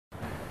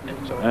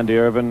So Andy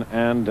Irvine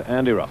and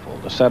Andy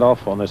Ruffell to set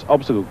off on this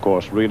obstacle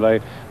course relay,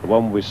 the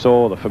one we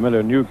saw, the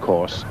familiar new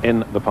course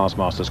in the past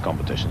Masters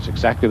competitions,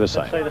 exactly the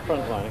same.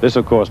 This,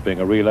 of course, being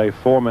a relay,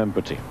 4 men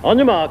per team. On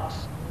your marks.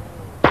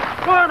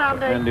 Go on,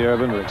 Andy. Andy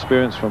Irvine with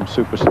experience from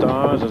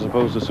Superstars as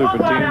opposed to Super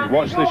Teams.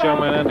 Watch this young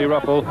man, Andy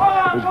Ruffell,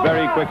 who's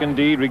very quick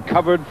indeed,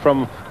 recovered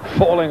from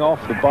falling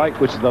off the bike,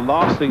 which is the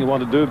last thing you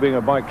want to do being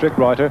a bike trick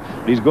rider.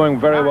 He's going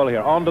very well here.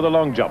 Onto the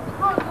long jump.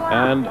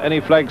 And any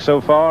flags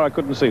so far? I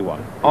couldn't see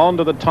one.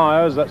 Onto the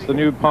tyres, that's the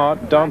new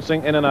part,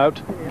 dancing in and out.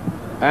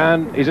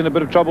 And he's in a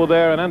bit of trouble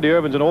there, and Andy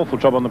Irvine's in awful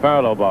trouble on the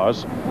parallel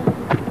bars.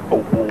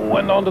 Oh,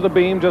 and onto the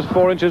beam, just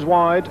 4 inches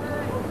wide.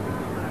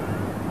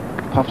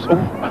 Puffs, oh,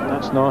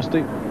 that's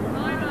nasty.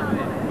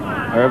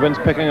 Irvine's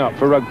picking up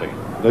for rugby.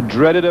 The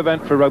dreaded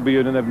event for rugby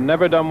union. They've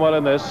never done well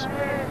in this.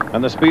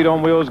 And the speed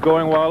on wheels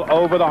going well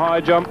over the high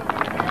jump.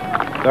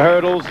 The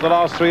hurdles, the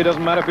last 3,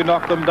 doesn't matter if you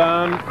knock them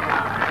down.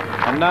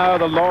 And now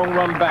the long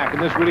run back,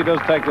 and this really does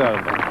take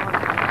down.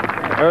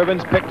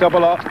 Irvine's picked up a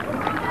lot.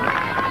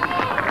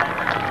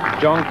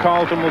 John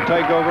Carlton will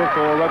take over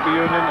for rugby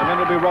union, and then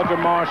it'll be Roger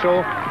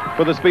Marshall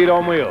for the speed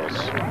on wheels.